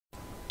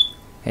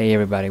Hey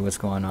everybody, what's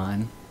going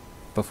on?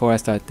 Before I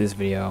start this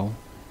video,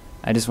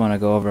 I just want to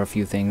go over a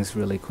few things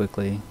really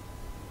quickly.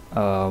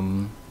 A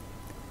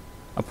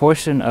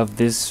portion of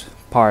this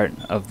part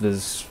of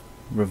this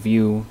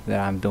review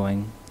that I'm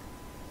doing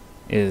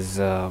is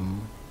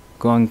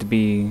going to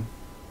be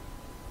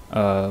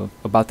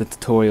about the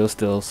tutorial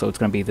still, so it's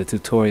going to be the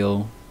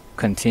tutorial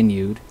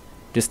continued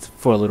just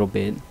for a little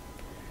bit,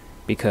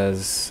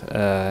 because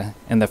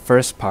in the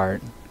first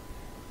part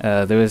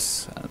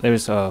there's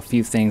a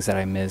few things that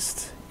I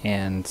missed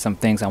and some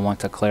things I want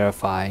to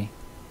clarify,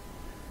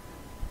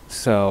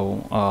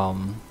 so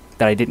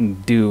that I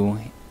didn't do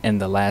in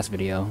the last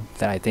video,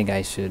 that I think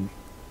I should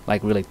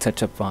like really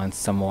touch up on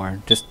some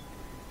more,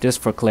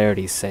 just for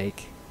clarity's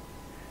sake.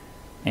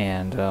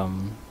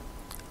 And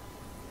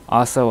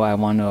also I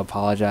want to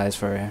apologize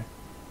for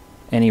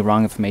any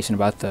wrong information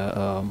about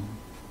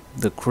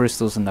the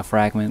crystals and the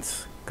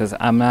fragments, because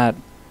I'm not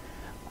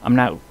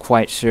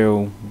quite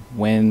sure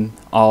when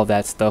all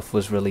that stuff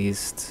was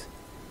released,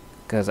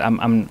 because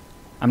I'm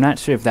not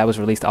sure if that was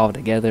released all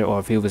together or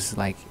if it was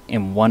like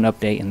in one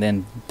update and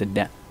then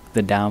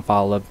the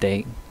downfall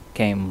update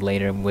came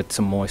later with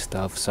some more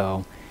stuff.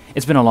 So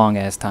it's been a long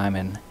ass time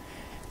and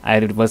I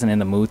wasn't in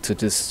the mood to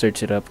just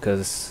search it up,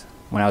 because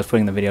when I was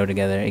putting the video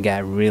together it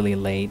got really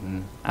late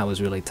and I was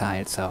really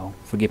tired, so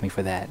forgive me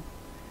for that.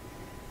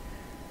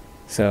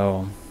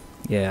 So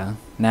yeah,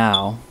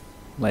 now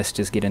let's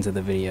just get into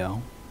the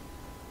video.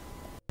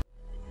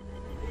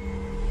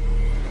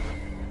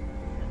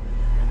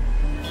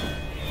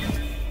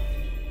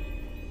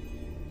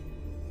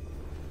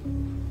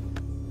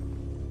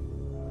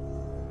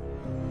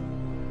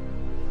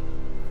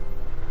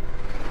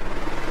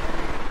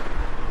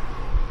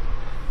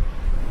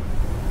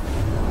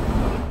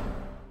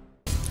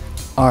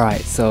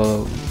 Alright,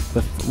 so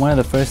one of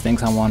the first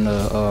things I want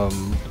to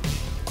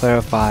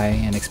clarify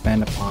and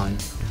expand upon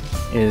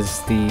is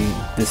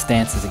the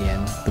stances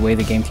again, the way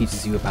the game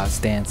teaches you about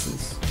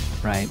stances,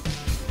 right?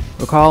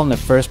 Recall in the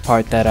first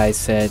part that I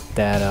said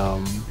that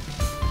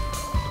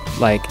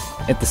like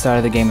at the start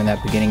of the game in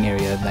that beginning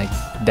area, like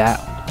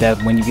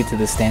that when you get to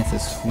the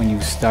stances, when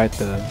you start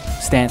the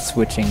stance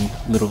switching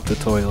little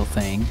tutorial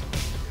thing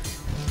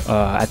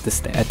at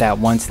that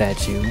one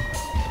statue,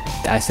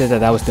 I said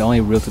that was the only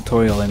real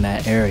tutorial in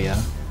that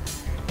area.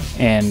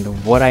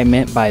 And what I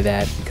meant by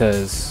that,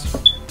 because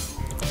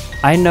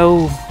I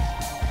know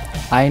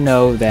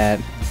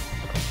that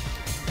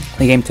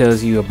the game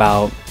tells you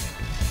about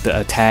the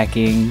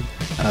attacking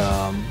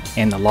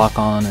and the lock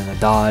on and the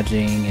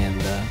dodging and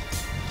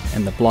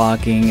the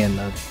blocking and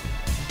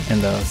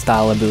the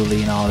style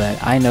ability and all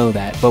that. I know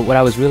that, but what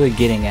I was really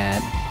getting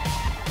at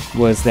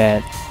was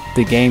that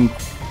the game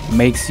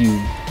makes you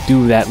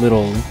do that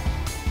little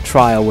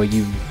trial where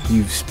you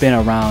spin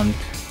around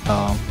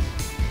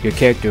your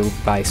character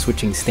by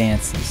switching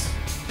stances.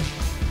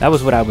 That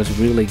was what I was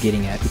really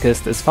getting at,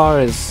 because as far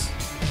as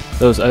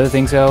those other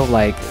things go,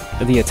 like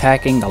the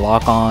attacking, the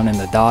lock on, and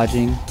the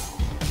dodging,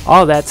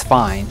 all that's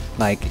fine.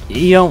 Like,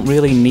 you don't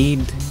really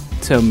need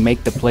to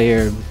make the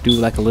player do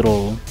like a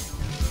little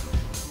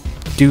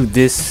do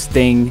this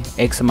thing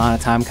X amount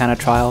of time kind of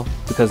trial,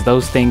 because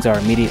those things are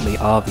immediately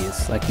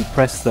obvious. Like, you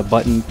press the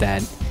button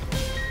that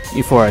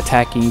for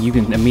attacking, you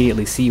can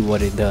immediately see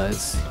what it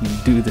does. You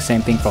do the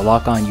same thing for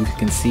lock on, you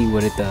can see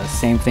what it does.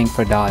 Same thing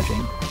for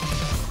dodging.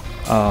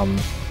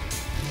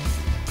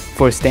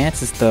 For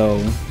stances though,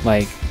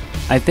 like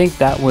I think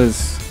that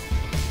was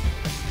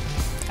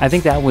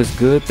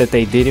good that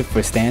they did it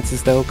for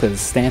stances though,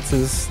 because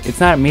stances, it's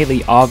not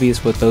immediately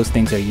obvious what those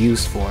things are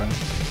used for.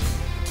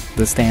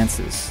 The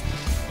stances,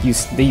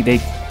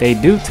 they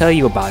do tell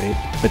you about it,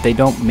 but they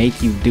don't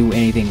make you do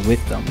anything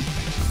with them,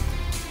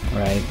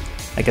 right?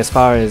 Like as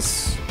far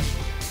as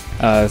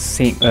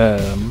seeing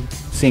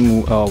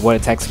what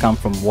attacks come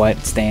from what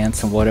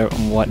stance and whatever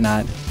and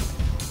whatnot,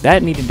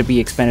 that needed to be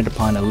expanded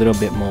upon a little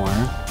bit more.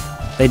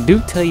 They do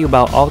tell you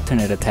about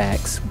alternate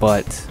attacks,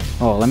 but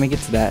let me get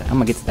to that. I'm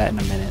gonna get to that in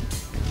a minute.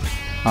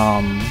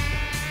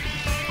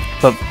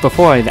 But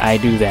before I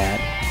do that,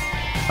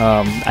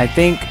 I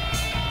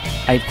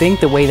think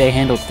the way they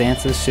handled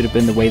stances should have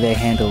been the way they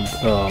handled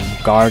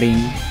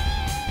guarding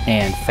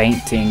and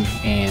feinting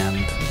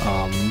and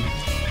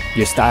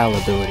your style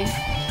ability,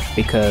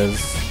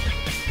 because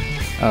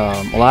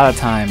a lot of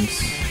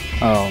times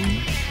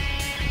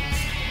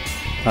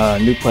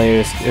new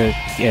players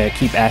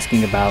keep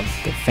asking about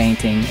the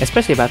feinting,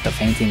 especially about the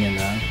feinting in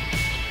the,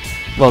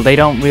 well, they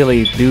don't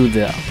really do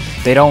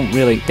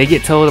they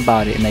get told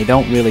about it and they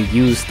don't really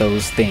use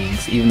those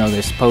things even though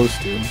they're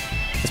supposed to,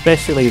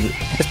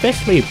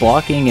 especially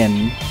blocking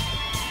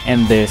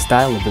and their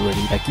style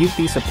ability. Like, you'd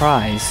be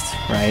surprised,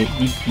 right?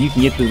 You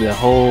can get through the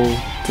whole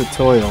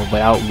tutorial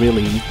without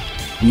really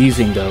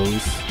using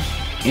those,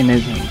 and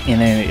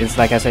then it's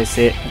like I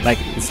said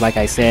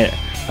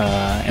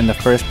in the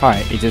first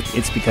part,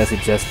 it's because it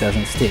just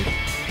doesn't stick.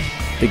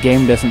 The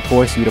game doesn't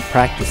force you to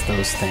practice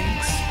those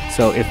things.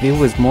 So if it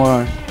was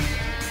more,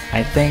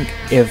 I think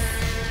if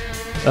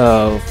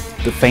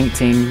the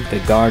feinting, the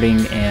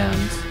guarding,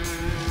 and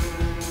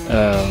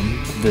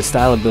the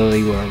style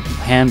ability were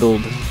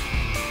handled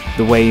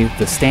the way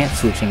the stance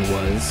switching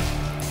was,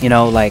 you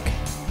know, like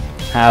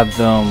have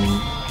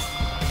them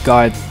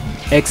guard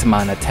X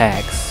amount of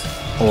attacks,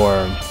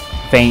 or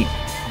feint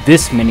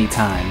this many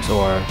times,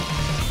 or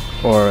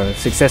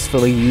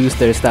successfully use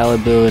their style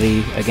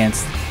ability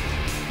against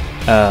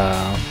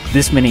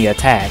this many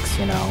attacks,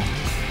 you know.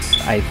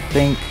 I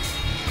think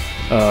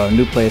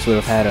new players would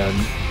have had a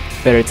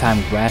better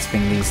time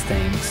grasping these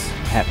things,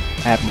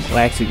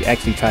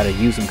 actually try to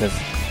use them, because,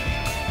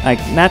 like,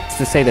 not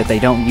to say that they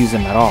don't use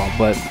them at all,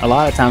 but a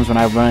lot of times when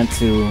I run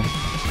into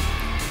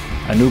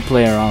a new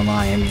player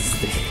online,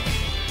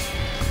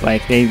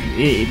 like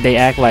they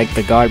act like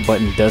the guard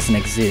button doesn't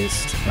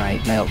exist,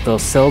 right? They'll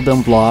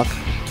seldom block,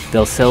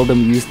 they'll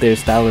seldom use their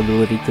style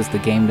ability because the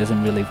game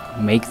doesn't really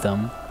make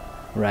them,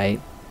 right?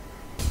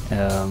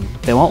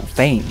 They won't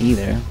feint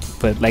either,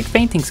 but like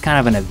feinting's kind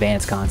of an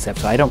advanced concept,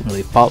 so I don't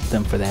really fault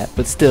them for that.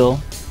 But still,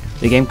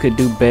 the game could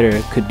do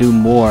better, could do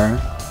more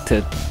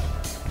to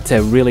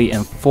really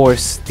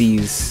enforce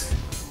these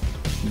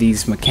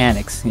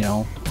mechanics, you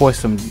know,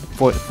 force them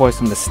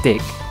to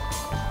stick.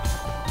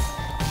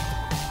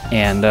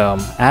 And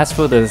as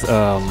for the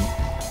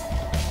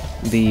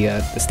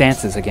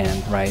stances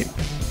again, right?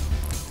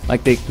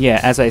 Like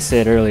as I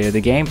said earlier,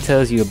 the game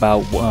tells you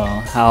about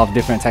how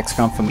different attacks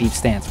come from each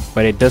stance,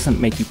 but it doesn't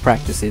make you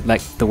practice it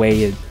like the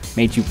way it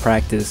made you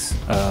practice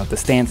the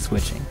stance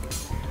switching.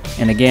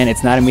 And again,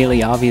 it's not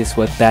immediately obvious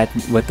what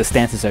the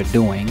stances are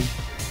doing,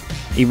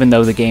 even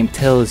though the game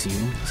tells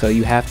you. So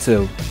you have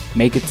to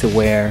make it to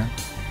where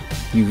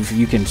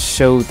you can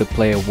show the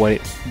player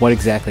what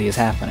exactly is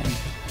happening.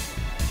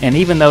 And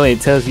even though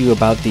it tells you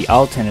about the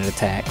alternate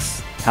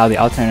attacks, how the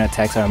alternate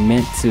attacks are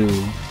meant to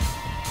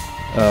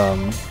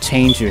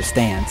change your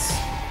stance,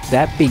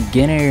 that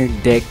beginner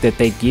deck that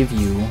they give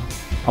you,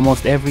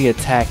 almost every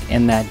attack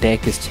in that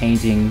deck is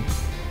changing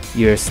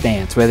your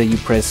stance, whether you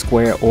press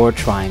square or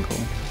triangle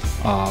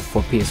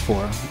for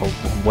PS4, or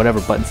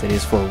whatever buttons it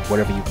is for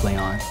whatever you play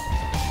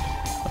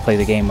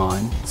the game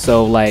on.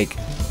 So like,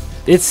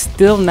 it's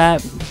still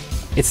not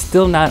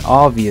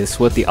obvious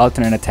what the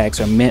alternate attacks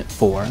are meant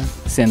for,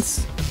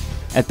 since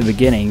at the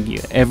beginning,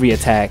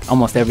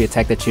 almost every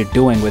attack that you're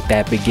doing with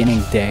that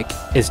beginning deck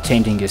is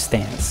changing your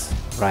stance,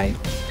 right?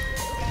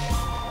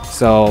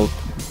 So,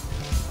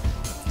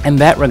 in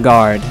that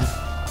regard,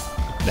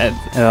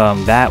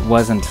 that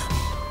wasn't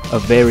a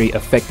very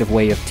effective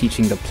way of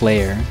teaching the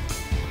player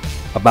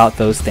about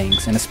those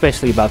things, and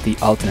especially about the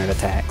alternate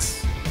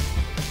attacks.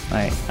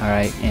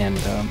 Alright, and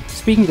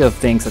speaking of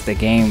things that the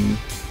game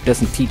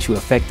doesn't teach you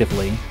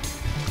effectively,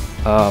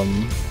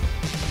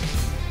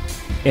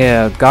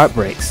 guard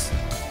breaks.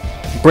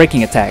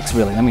 Breaking attacks,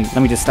 really. Let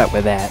me just start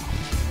with that.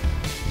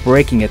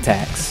 Breaking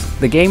attacks.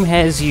 The game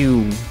has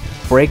you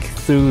break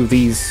through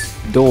these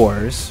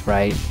doors,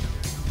 right,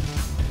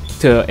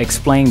 to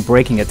explain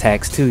breaking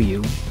attacks to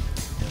you.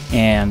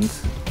 And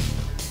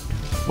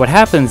what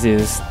happens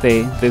is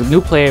the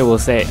new player will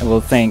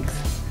think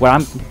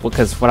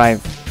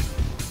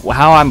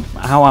how I'm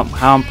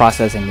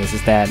processing this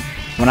is that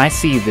when I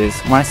see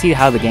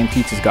how the game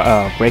teaches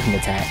breaking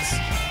attacks,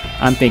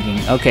 I'm thinking,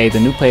 okay, the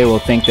new player will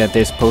think that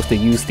they're supposed to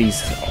use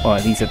these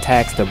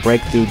attacks to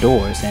break through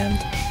doors, and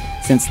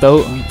since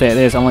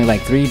there's only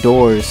like 3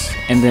 doors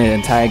in the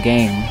entire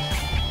game,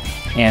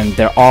 and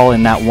they're all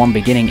in that one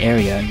beginning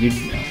area,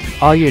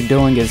 all you're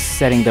doing is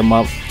setting them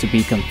up to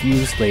be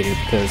confused later,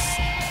 because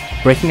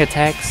breaking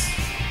attacks,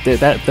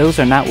 those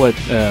are not what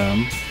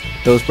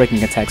those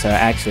breaking attacks are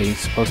actually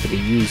supposed to be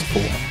used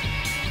for.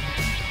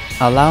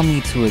 Allow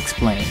me to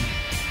explain.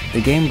 The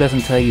game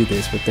doesn't tell you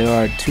this, but there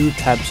are 2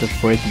 types of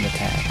breaking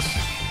attacks.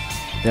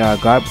 There are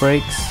guard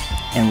breaks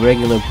and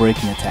regular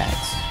breaking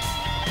attacks.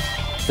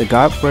 The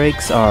guard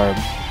breaks are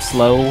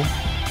slow,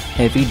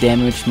 heavy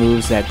damage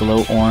moves that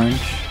glow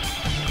orange.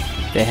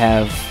 They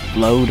have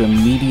low to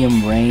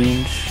medium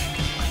range,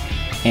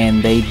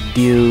 and they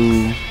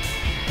do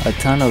a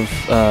ton of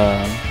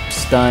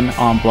stun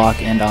on block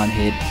and on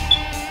hit.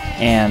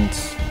 And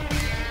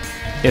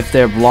if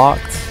they're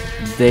blocked,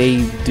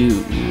 they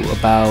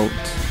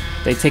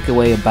take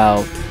away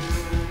about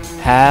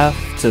half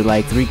to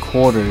like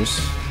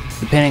 3/4,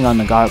 depending on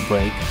the guard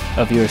break,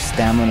 of your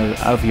stamina,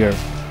 of your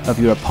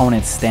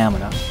opponent's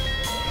stamina.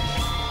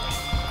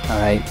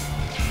 Alright,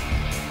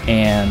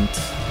 and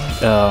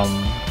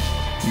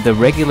the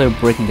regular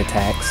breaking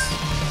attacks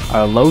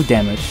are low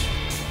damage,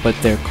 but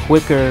they're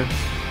quicker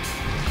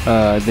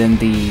than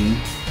the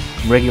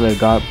regular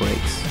guard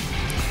breaks.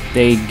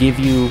 They give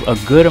you a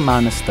good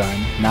amount of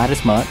stun, not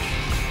as much.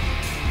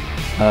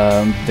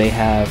 They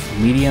have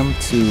medium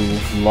to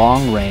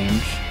long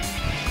range,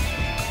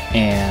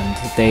 and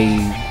they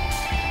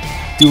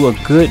do a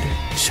good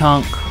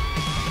chunk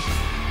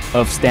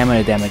of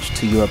stamina damage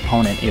to your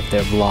opponent if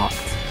they're blocked.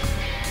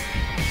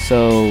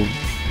 So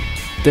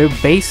they're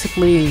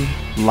basically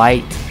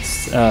light.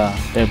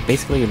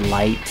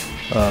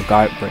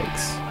 Guard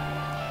breaks.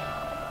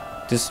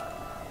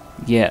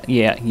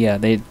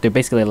 They're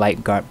basically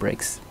light guard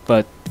breaks.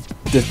 But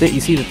the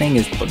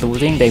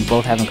thing they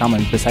both have in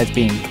common, besides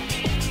being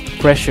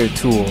pressure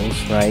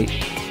tools, right,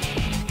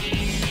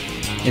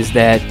 is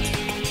that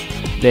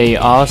they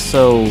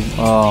also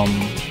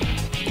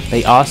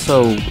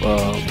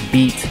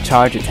beat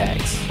charge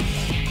attacks,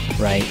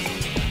 right?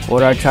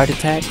 What are charge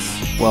attacks?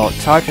 Well,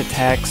 charge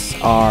attacks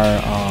are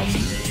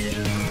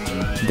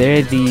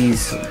they're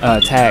these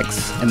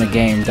attacks in the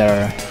game that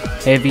are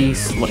heavy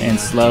and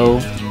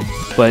slow,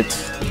 but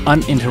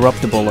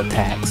uninterruptible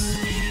attacks,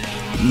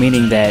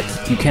 meaning that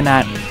you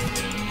can't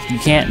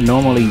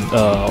normally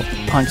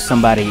punch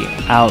somebody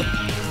out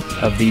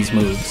of these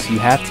moves. You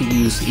have to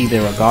use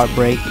either a guard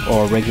break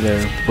or a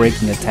regular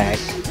breaking attack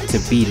to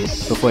beat it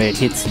before it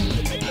hits you.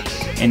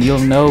 And you'll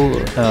know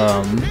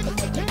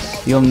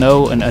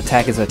an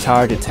attack is a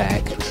charge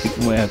attack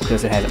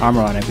because it has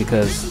armor on it,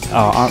 because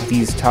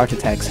these charge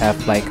attacks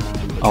have like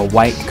a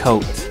white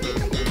coat,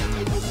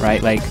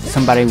 right? Like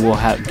somebody will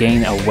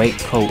gain a white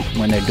coat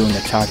when they're doing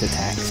a charge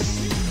attack.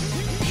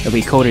 They'll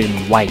be coated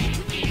in white,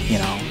 you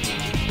know.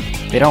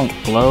 They don't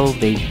glow.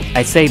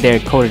 I say they're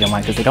coated in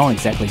white because they don't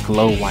exactly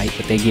glow white,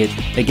 but they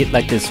get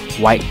like this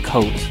white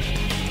coat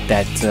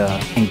that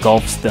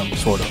engulfs them,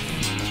 sort of.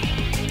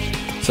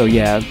 So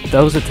yeah,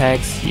 those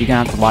attacks, you're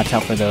gonna have to watch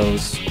out for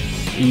those.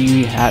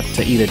 You have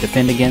to either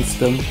defend against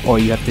them, or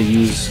you have to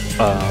use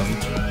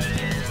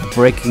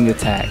breaking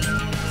attack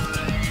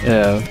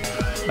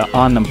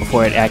on them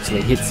before it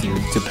actually hits you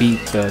to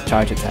beat the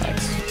charge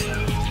attacks.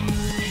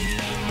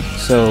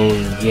 So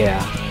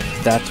yeah,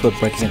 that's what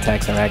breaking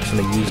attacks are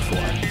actually used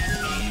for.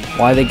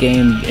 Why the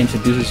game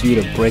introduces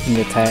you to breaking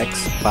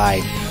attacks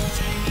by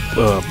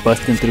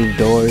busting through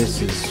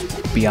doors is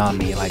beyond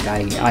me. Like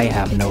I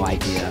have no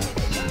idea.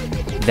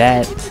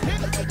 That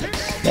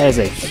is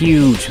a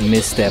huge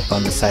misstep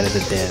on the side of the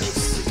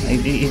devs.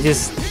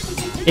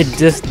 It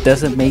just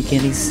doesn't make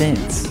any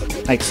sense.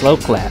 Like slow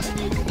clap,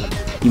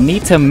 you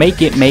need to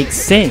make it make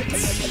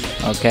sense.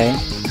 Okay,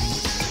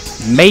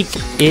 make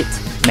it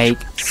make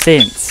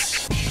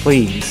sense,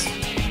 please.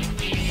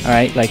 All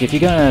right, like if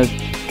you're gonna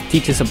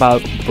teach us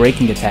about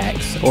breaking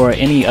attacks or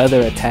any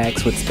other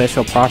attacks with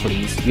special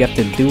properties, you have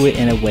to do it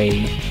in a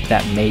way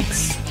that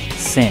makes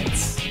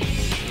sense.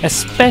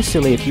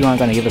 Especially if you aren't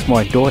going to give us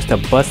more doors to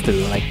bust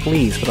through. Like,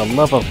 please, for the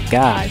love of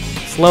God,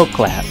 slow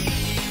clap.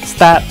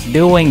 Stop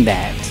doing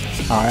that,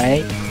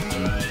 alright?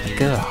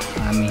 God,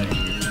 I mean...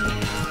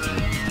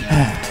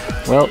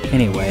 well,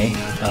 anyway,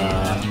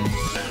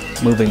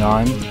 moving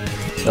on.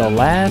 The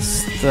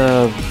last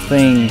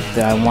thing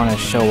that I want to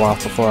show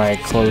off before I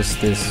close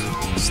this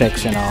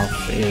section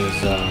off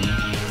is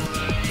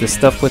the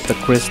stuff with the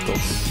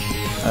crystals.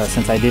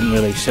 Since I didn't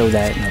really show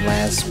that in the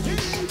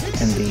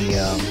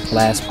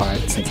last part,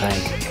 since I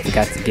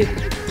forgot to get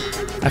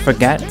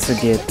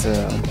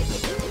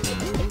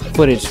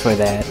footage for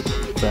that.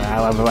 But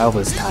I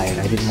was tired.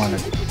 I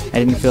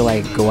didn't feel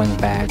like going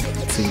back to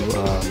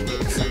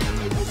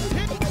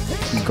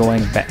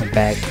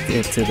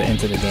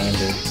into the game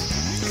to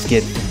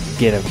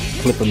get a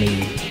clip of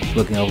me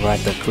looking over at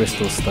the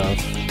crystal stuff,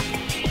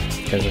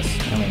 because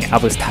I mean I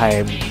was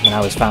tired when I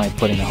was finally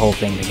putting the whole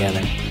thing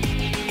together.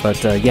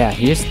 But yeah,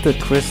 here's the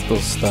crystal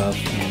stuff.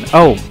 And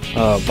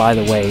by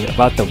the way,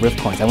 about the rift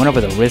coins, I went over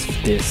the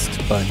rift discs,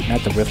 but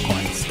not the rift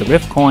coins. The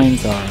rift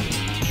coins are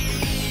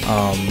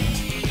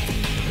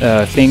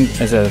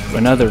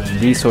another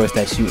resource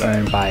that you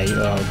earn by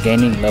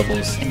gaining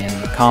levels in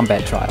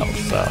combat trials.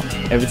 So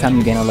every time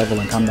you gain a level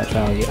in combat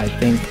trial, I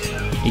think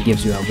it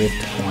gives you a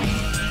rift coin.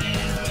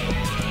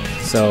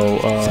 So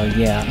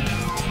yeah,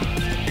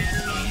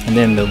 and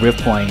then the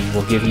rift coin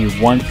will give you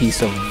 1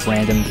 piece of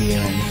random gear,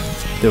 and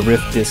the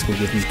rift disc will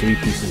give you 3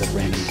 pieces of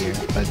random gear.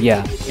 But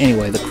yeah,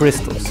 anyway, the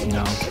crystals, you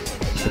know,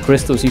 the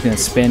crystals, you can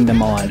spend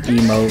them on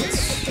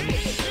emotes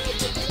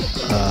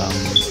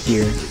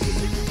here,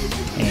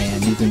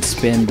 and you can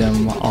spend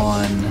them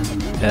on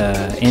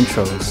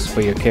intros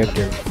for your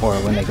character for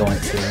when they go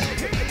into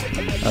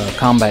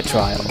combat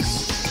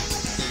trials.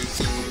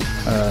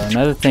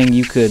 Another thing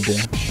you could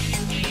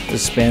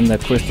spend the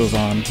crystals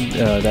on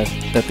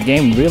that the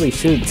game really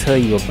should tell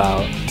you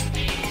about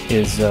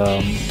is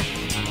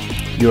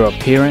your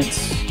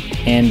appearance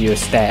and your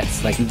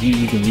stats. Like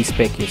you can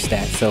respec your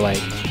stats. So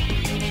like,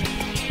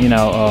 you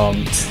know,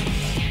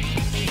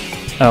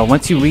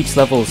 once you reach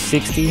level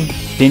 60,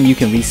 then you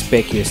can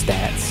respec your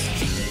stats.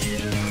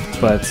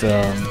 But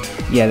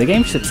yeah, the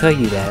game should tell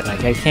you that.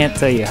 Like I can't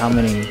tell you how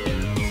many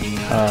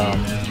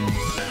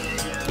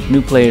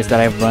new players that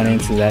I've run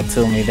into that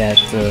tell me that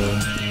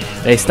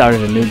they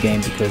started a new game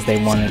because they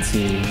wanted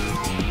to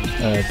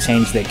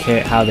change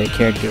how their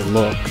character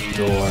looked,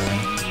 or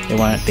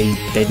they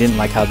didn't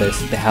like how they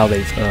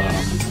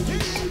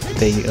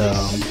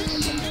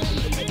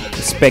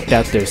spec'd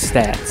out their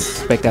stats,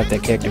 spec'd out their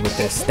character with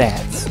their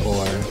stats,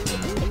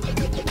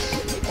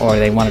 or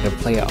they wanted to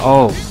play it.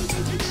 Oh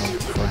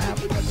crap!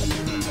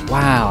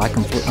 Wow, I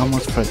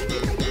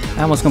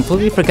almost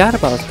completely forgot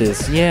about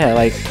this. Yeah,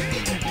 like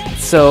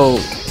so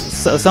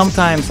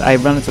sometimes I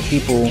run into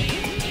people,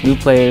 new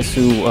players,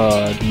 who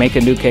make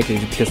a new character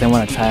because they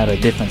want to try out a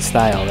different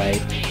style,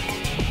 right?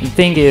 The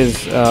thing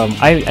is,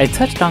 I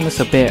touched on this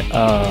a bit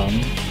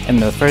in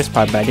the first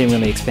part, but I didn't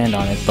really expand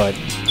on it. But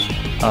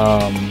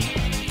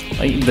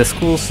like the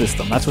school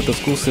system, that's what the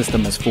school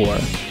system is for.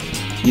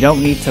 You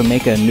don't need to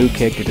make a new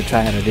character to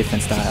try out a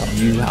different style.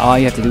 All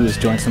you have to do is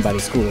join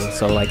somebody's school.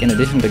 So like in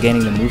addition to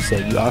gaining the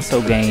moveset, you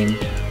also gain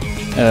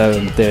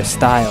their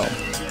style.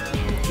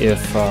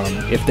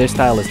 If their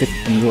style is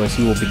different from yours,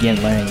 you will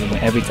begin learning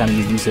it every time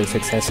you use it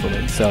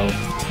successfully. So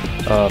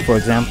for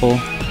example,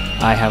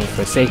 I have a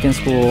Forsaken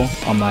school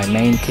on my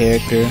main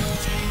character,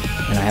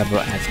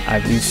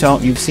 and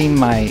you've seen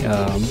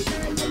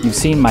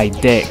my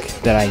deck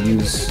that I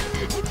use,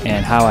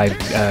 and how I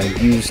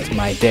used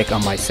my deck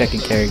on my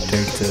second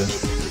character to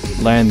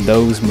learn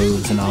those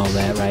moves and all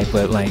that, right?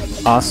 But like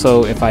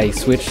also if I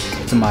switch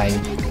to my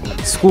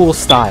school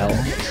style,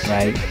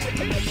 right,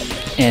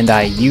 and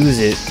I use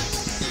it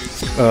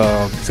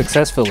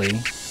successfully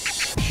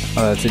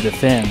to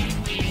defend,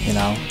 you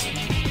know,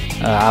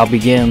 I'll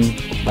begin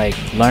like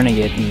learning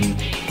it in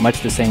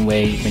much the same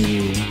way when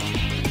you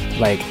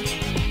like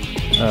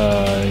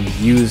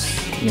use,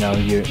 you know,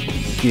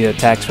 your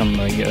attacks from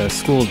your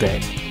school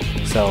deck.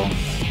 So,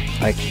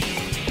 like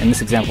in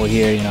this example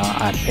here, you know,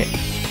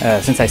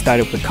 since I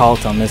started with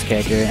Cult on this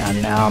character,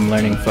 and now I'm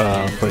learning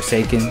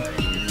Forsaken.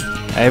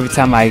 Every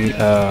time I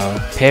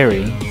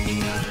parry,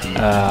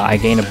 I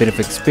gain a bit of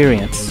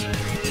experience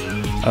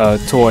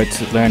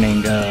towards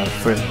learning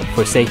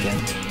Forsaken,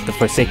 the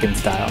Forsaken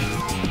style.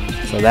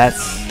 So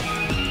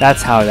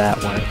that's how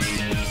that works.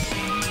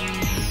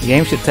 The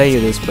game should tell you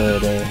this,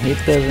 but it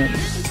doesn't.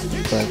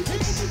 But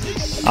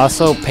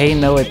also pay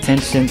no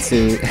attention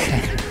to.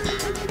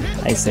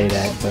 I say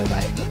that, but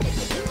like,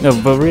 no,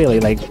 but really,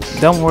 like,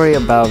 don't worry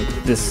about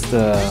this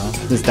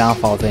this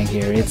downfall thing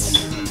here. It's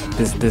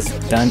this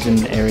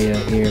dungeon area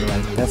here,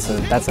 like that's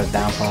a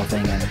downfall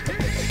thing. And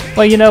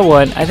well, you know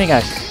what? I think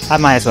I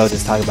might as well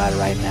just talk about it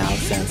right now,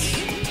 since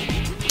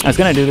I was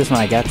gonna do this when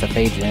I got to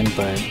page in,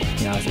 but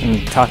you know, I was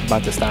gonna talk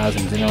about the styles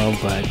in general.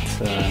 But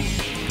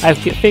I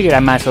figured I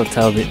might as well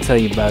tell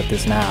you about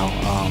this now.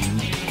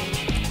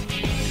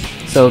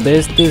 So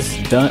there's this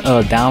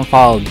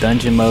downfall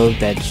dungeon mode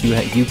that you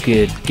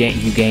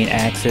gain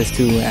access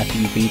to after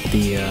you beat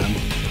the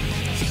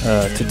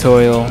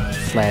tutorial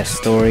 /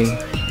 story,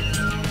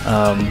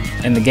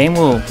 and the game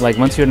will, like,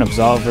 once you're an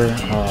Absolver,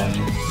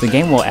 the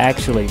game will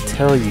actually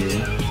tell you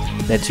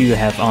that you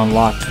have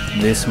unlocked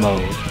this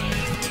mode,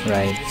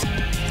 right?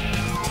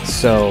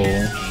 So,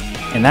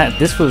 and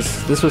this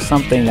was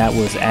something that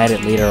was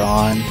added later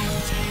on.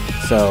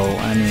 So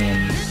I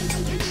mean,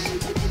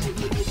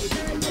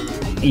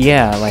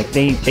 yeah, like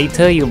they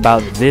tell you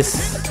about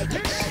this,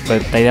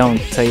 but they don't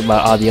tell you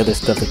about all the other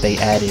stuff that they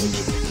added.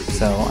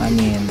 So I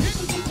mean,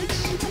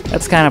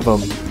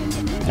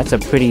 that's a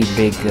pretty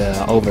big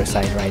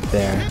oversight right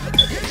there,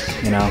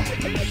 you know.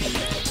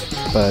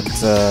 But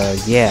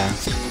yeah,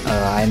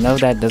 I know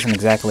that doesn't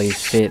exactly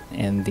fit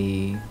in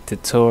the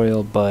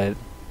tutorial, but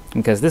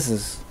because this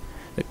is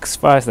as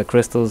far as the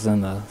crystals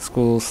and the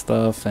school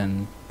stuff,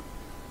 and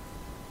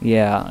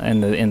yeah,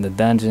 and in the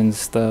dungeon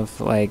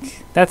stuff,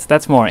 like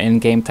that's more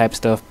in-game type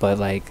stuff. But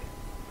like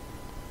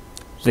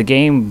the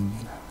game,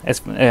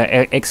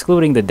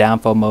 excluding the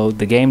downfall mode,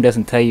 the game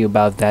doesn't tell you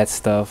about that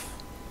stuff.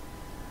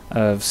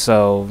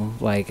 So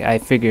like I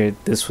figured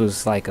this would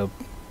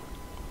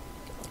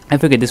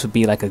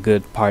be like a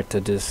good part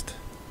to just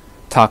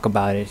talk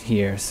about it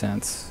here,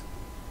 since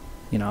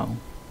you know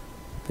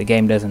the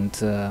game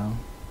doesn't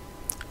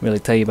really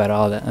tell you about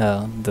all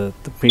the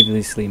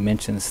previously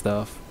mentioned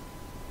stuff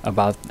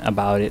about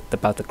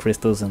the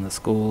crystals and the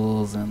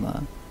schools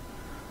and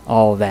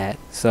all that.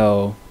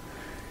 So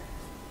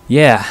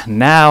yeah,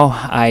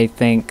 now I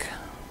think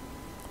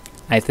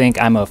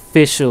I'm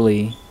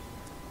officially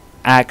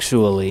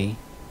actually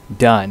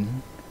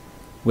done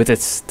with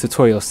its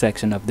tutorial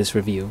section of this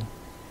review.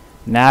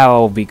 Now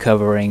I'll be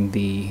covering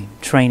the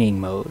training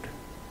mode.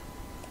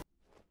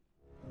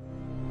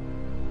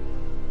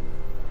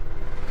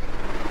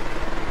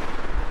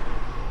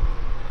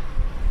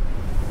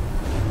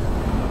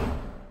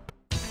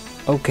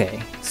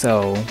 Okay,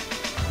 so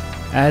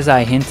as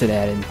I hinted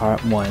at in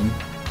part 1,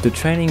 the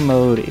training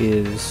mode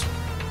is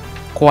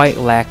quite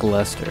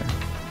lackluster.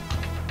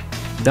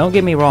 Don't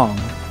get me wrong,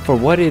 for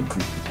what it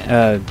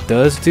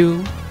does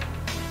do,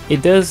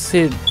 it does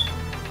it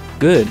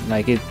good.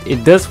 Like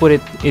it does what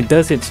it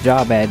does its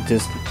job at,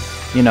 just,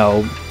 you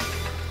know,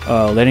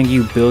 letting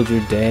you build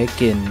your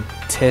deck and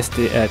test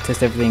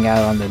everything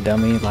out on the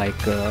dummy,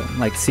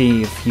 like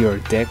see if your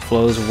deck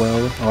flows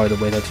well or the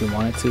way that you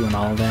want it to and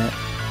all that.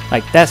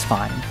 Like, that's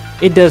fine.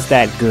 It does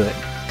that good,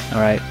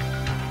 alright?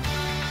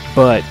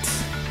 But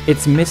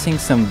it's missing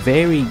some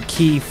very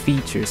key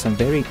features, some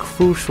very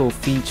crucial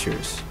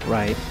features,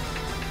 right?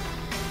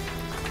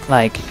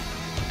 Like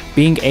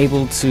being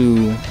able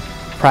to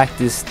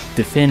practice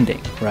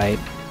defending, right?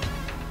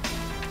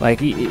 Like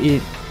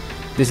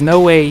there's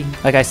no way,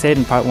 like I said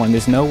in part 1,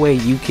 there's no way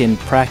you can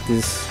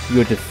practice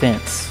your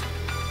defense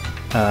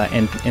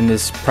in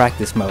this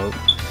practice mode.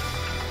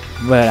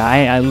 But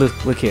I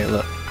look here,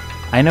 look.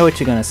 I know what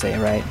you're gonna say,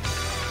 right?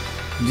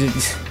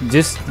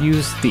 Just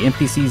use the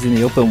NPCs in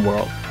the open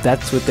world.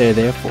 that's what they're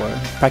there for.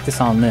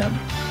 Practice on them.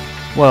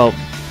 Well,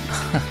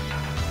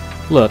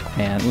 look,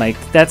 man, like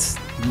that's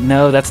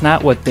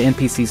not what the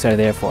NPCs are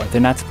there for.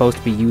 They're not supposed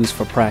to be used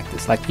for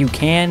practice. Like, you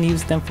can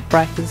use them for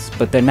practice,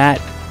 but they're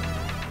not.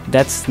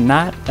 That's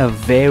not a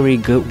very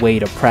good way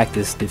to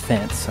practice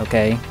defense.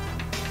 Okay,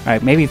 all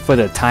right, maybe for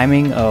the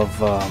timing of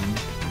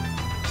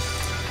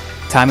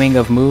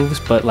moves,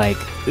 but like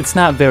it's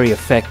not very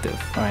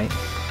effective. All right,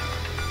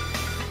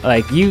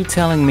 like you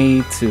telling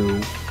me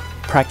to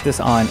practice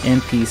on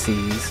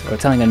NPCs, or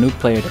telling a new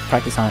player to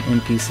practice on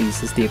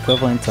NPCs, is the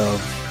equivalent of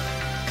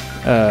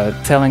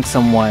telling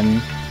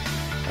someone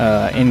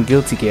in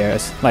Guilty Gear,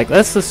 like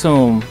let's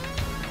assume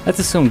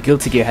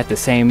Guilty Gear had the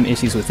same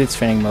issues with its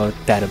training mode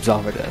that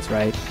Absolver does,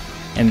 right?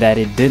 And that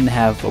it didn't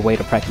have a way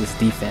to practice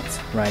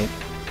defense, right?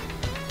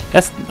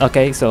 That's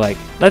okay. So like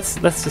let's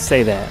just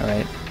say that,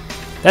 right?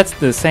 That's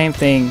the same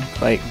thing.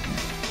 Like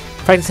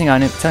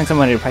telling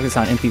somebody to practice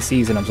on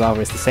NPCs in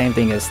Absolver is the same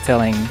thing as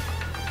telling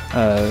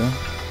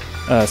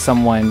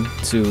someone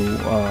to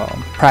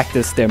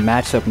practice their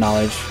matchup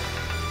knowledge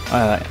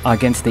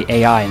against the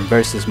AI in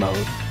versus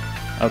mode.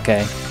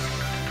 Okay,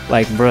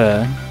 like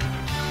bruh.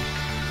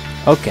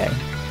 Okay,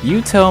 you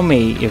tell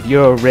me if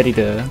you're ready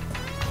to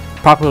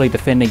properly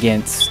defend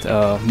against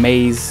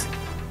Maze,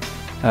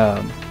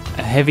 a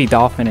heavy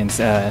dolphin, and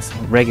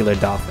regular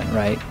dolphin,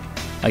 right?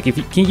 Like, if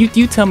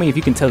you tell me if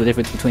you can tell the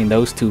difference between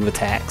those two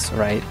attacks,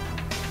 right?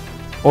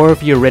 Or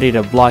if you're ready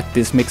to block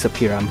this mix-up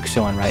here I'm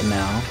showing right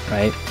now,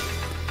 right?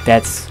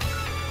 That's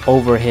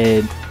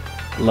overhead,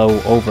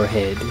 low,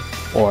 overhead,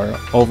 or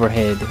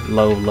overhead,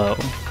 low, low.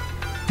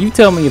 You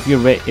tell me if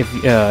you're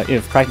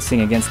if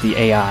practicing against the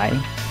AI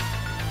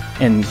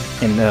in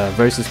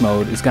versus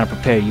mode is gonna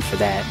prepare you for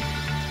that,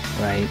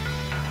 right?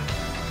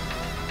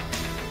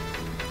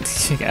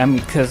 I mean,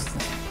 because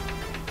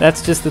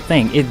that's just the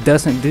thing. It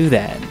doesn't do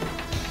that.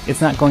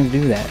 It's not going to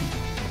do that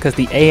because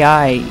the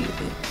AI.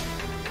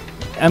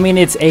 I mean,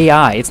 it's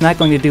AI. It's not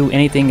going to do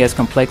anything as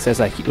complex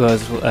as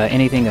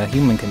anything a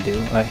human can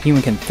do. A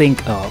human can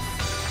think of,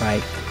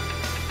 right?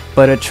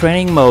 But a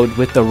training mode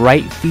with the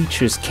right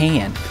features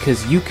can,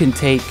 because you can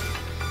take,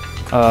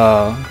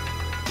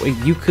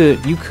 you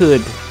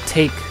could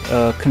take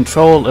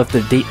control of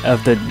the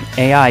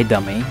AI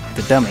dummy,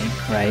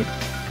 right?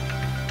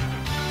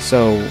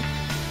 So,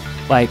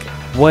 like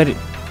what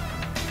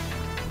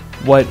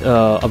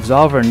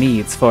Absolver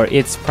needs for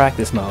its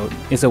practice mode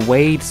is a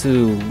way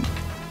to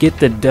get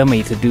the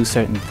dummy to do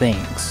certain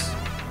things,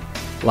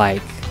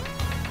 like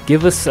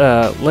give us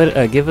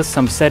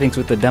some settings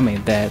with the dummy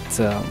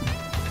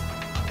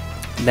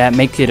that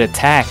make it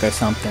attack or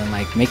something,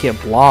 like make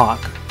it block,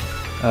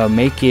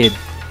 make it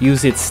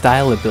use its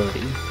style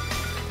ability,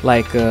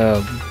 like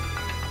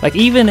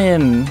even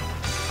in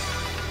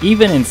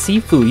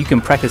Sifu you can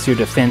practice your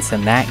defense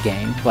in that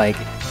game. Like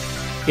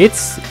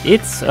it's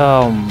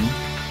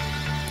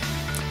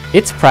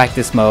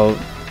practice mode.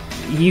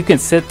 You can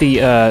set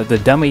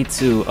the dummy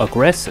to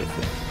aggressive,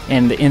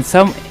 and in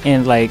some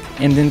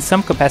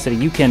capacity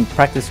you can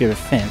practice your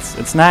defense.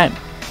 It's not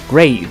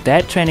great.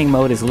 That training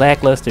mode is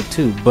lackluster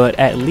too, but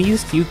at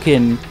least you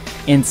can,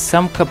 in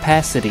some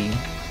capacity,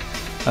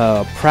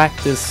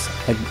 practice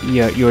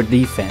your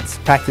defense,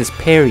 practice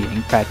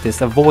parrying, practice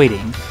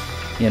avoiding.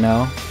 You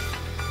know,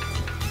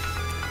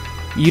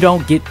 you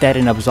don't get that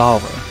in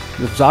Absolver.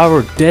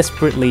 Absolver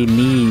desperately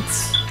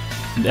needs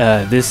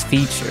this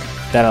feature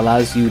that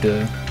allows you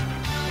to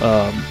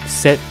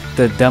set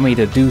the dummy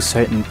to do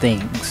certain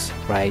things,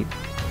 right?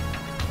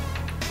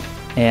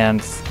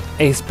 And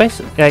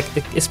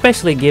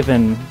especially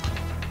given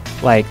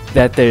like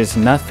that there's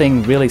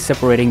nothing really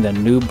separating the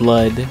new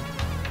blood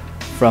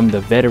from the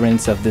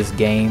veterans of this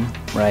game,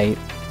 right?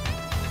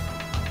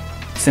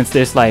 Since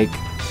there's like,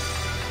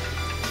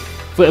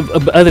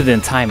 other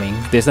than timing,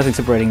 there's nothing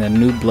separating the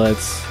new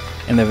bloods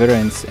and the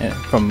veterans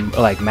from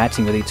like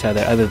matching with each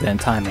other other than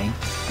timing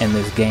in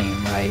this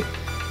game, right?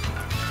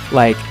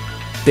 Like,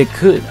 they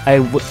could,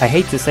 I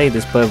hate to say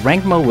this, but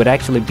ranked mode would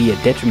actually be a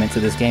detriment to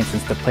this game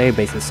since the player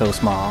base is so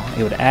small.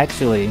 It would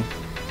actually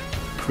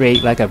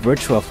create like a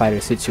virtual fighter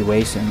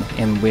situation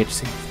in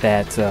which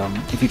that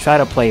if you try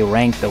to play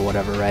ranked or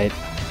whatever, right,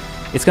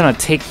 it's gonna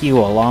take you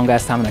a long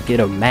ass time to get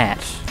a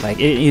match. Like,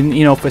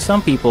 you know, for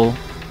some people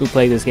who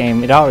play this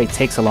game, it already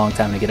takes a long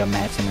time to get a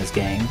match in this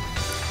game.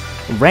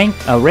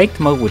 Ranked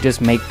mode would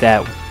just make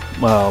that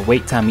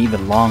wait time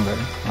even longer,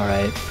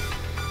 alright?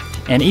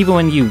 And even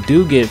when you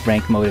do get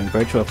ranked mode in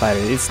Virtua Fighter,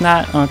 it's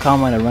not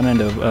uncommon to run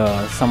into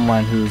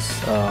someone who's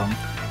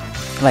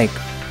like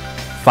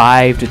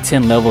 5 to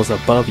 10 levels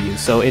above you.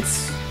 So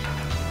it's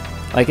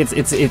like it's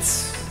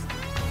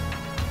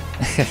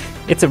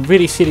it's a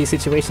really shitty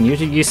situation.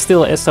 You're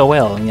still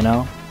SOL, you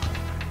know.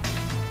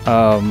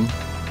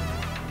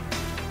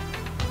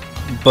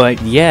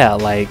 But yeah,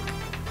 like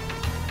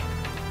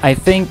I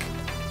think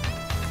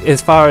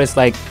as far as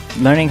like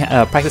learning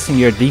practicing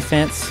your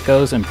defense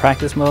goes in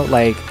practice mode,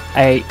 like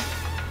I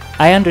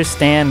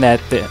understand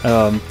that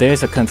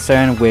there's a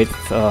concern with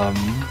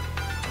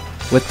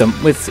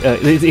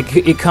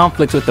it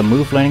conflicts with the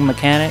move learning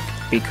mechanic,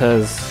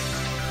 because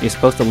you're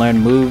supposed to learn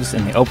moves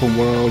in the open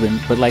world,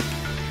 but like,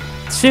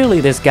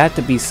 surely there's got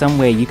to be some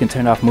way you can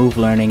turn off move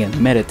learning and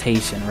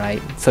meditation,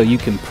 right? So you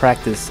can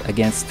practice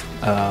against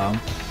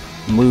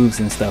moves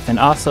and stuff. And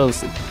also,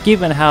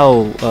 given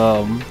how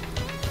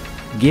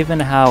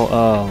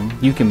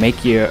you can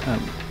make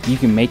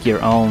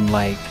your own,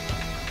 like,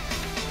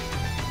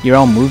 your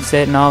own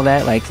moveset and all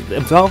that, like,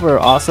 Absolver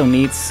also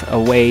needs a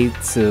way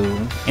to,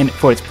 and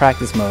for its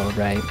practice mode,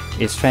 right,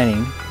 its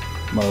training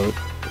mode,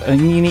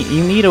 you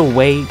need a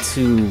way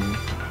to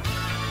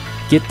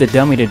get the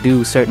dummy to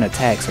do certain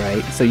attacks,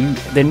 right? So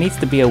there needs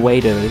to be a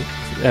way to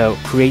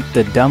create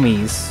the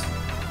dummies,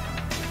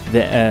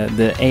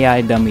 the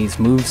AI dummies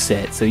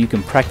moveset, so you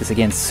can practice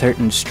against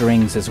certain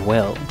strings as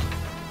well,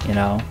 you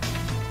know?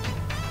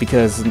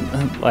 Because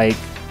like,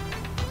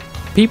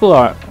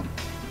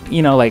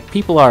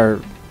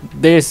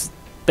 there's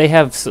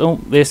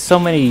so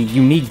many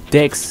unique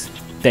decks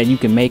that you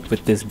can make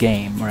with this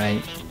game,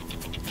 right?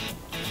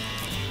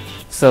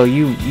 So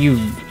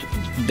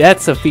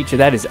that's a feature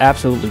that is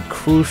absolutely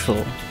crucial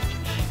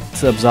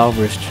to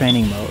Absolver's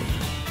training mode,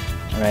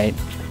 right?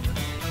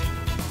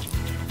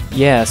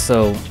 Yeah,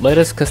 so let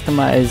us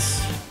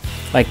customize,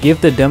 like,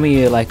 give the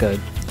dummy like a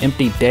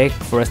empty deck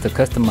for us to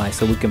customize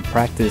so we can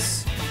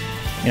practice,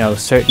 you know,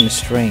 certain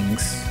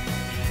strings.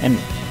 And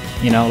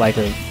you know,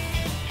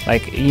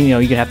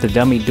 you can have the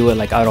dummy do it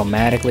like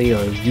automatically,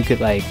 or you could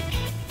like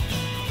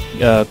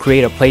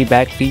create a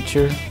playback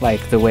feature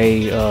like the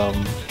way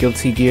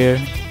Guilty Gear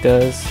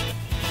does.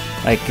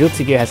 Like,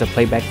 Guilty Gear has a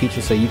playback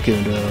feature, so you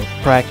can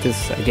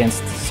practice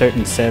against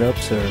certain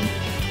setups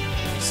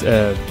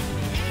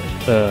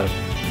or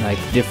like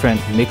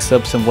different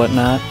mix-ups and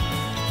whatnot.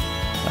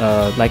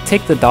 Like,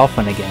 take the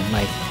dolphin again.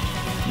 Like,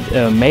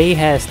 Mei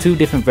has 2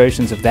 different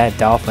versions of that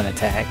dolphin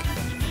attack,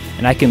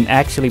 and I can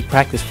actually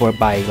practice for it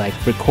by like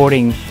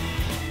recording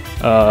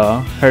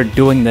her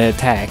doing the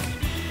attack,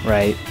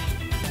 right?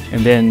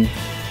 And then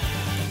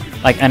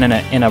like in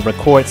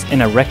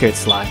a record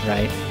slot,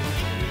 right?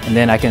 And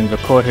then I can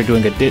record her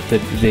doing the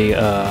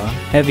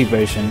heavy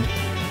version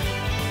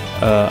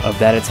of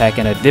that attack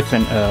in a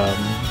different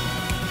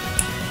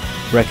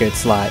record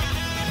slot,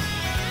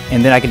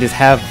 and then I can just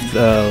have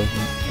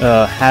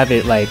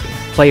it like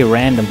play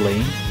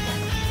randomly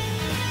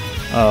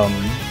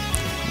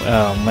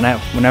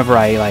whenever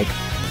I like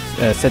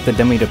set the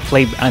dummy to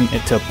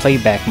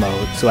playback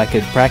mode, so I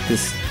could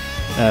practice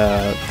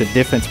the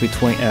difference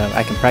between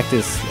I can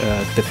practice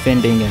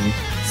defending,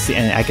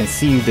 and I can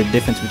see the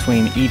difference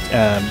between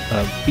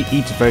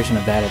each version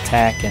of that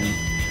attack, and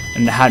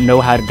know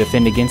how to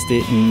defend against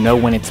it, and know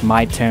when it's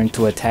my turn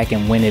to attack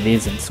and when it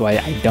isn't, so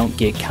I don't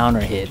get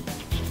counter hit,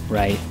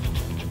 right?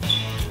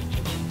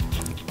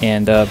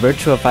 And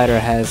Virtua Fighter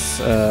has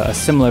a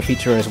similar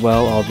feature as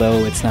well,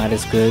 although it's not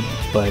as good,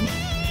 but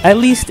at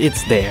least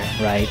it's there,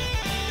 right?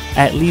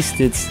 At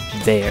least it's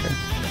there.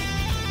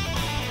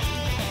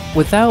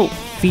 Without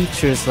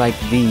features like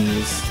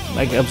these,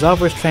 like,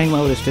 Absolver's training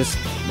mode is just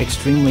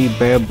extremely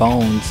bare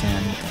bones,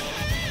 and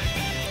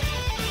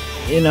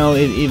you know,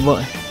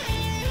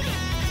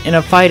 in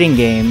a fighting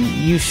game,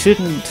 you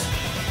shouldn't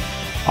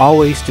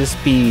always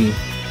just be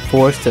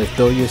forced to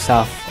throw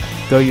yourself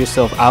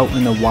out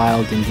in the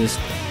wild and just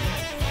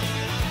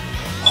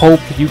hope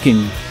you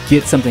can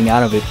get something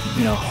out of it,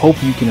 you know,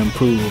 hope you can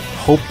improve,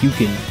 hope you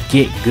can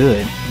get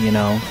good, you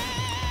know.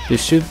 There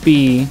should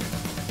be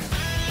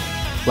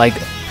like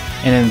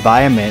an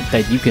environment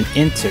that you can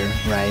enter,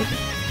 right?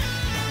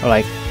 Or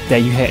like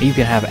that you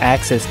can have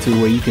access to,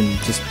 where you can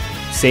just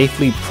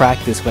safely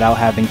practice without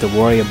having to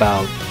worry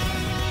about,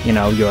 you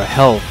know, your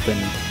health and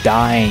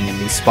dying and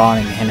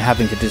respawning and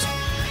having to just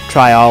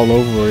try all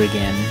over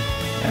again,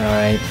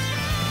 alright?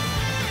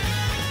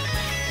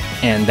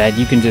 And that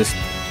you can just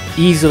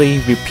easily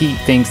repeat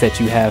things that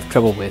you have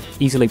trouble with,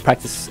 easily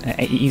practice,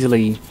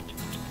 easily,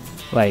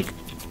 like,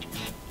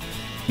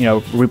 you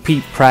know,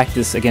 repeat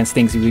practice against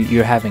things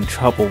you're having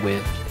trouble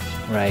with,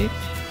 right?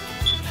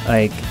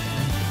 Like,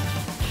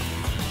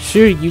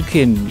 sure, you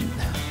can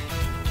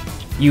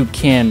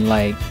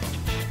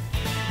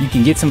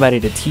get somebody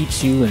to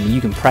teach you and you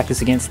can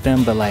practice against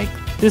them, but like,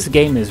 this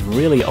game is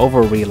really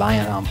over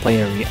reliant on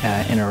player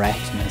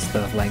interaction and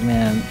stuff. Like,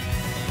 man,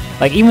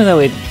 like, even though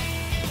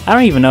I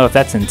don't even know if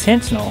that's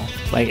intentional.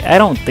 Like, I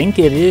don't think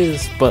it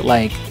is, but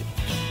like,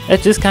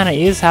 that just kind of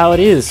is how it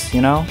is,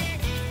 you know?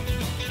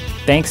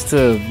 Thanks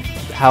to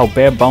how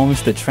bare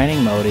bones the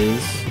training mode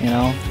is, you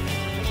know?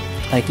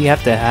 Like, you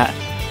have to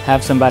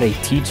have somebody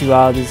teach you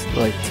all this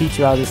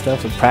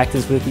stuff, to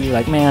practice with you.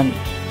 Like, man,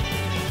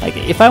 like,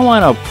 if I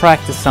want to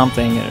practice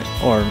something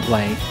or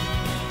like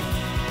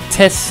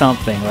test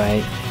something,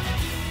 right?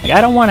 Like,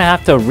 I don't want to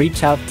have to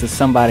reach out to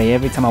somebody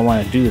every time I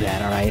want to do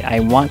that, alright? I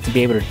want to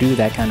be able to do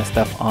that kind of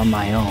stuff on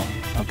my own,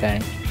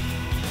 okay?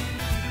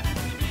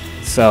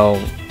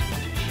 So,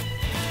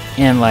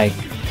 and like,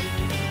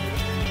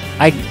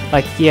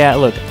 yeah,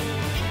 look,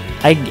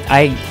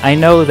 I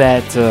know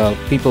that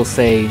people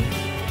say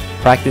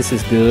practice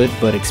is good,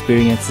 but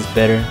experience is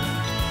better.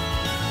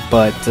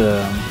 But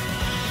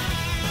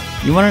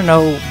you want to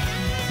know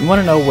You want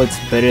to know what's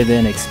better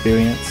than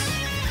experience?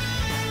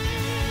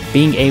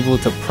 Being able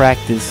to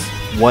practice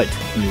what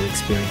you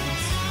experience.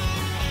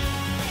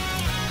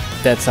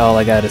 That's all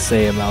I gotta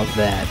say about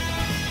that.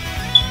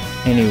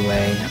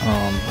 Anyway,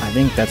 I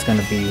think that's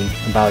gonna be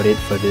about it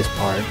for this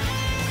part.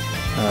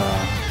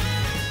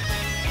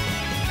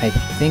 I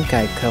think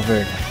I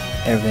covered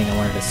everything I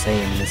wanted to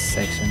say in this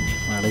section,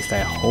 or at least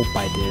I hope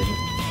I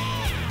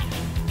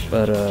did.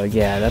 But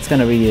yeah, that's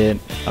gonna be it.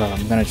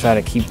 I'm gonna try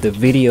to keep the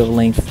video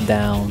length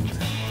down,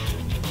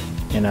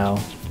 you know.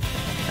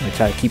 I'm gonna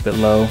try to keep it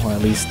low, or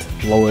at least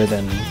lower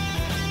than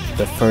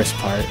the first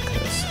part,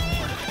 because,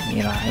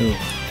 you know,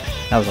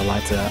 that was a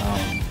lot to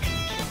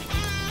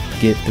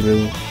get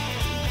through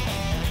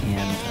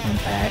and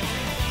unpack.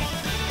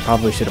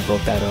 Probably should have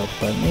broke that up,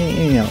 but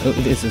you know,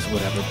 it's just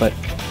whatever. But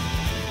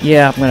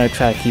yeah, I'm gonna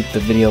try to keep the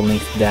video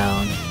length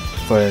down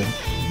for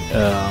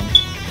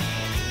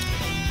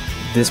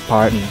this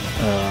part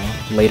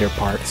and later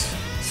parts.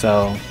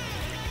 So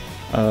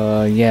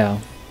yeah,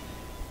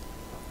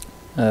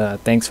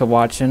 thanks for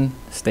watching.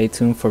 Stay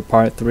tuned for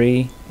part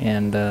 3,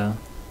 and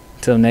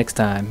until next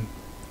time,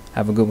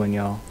 have a good one,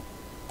 y'all.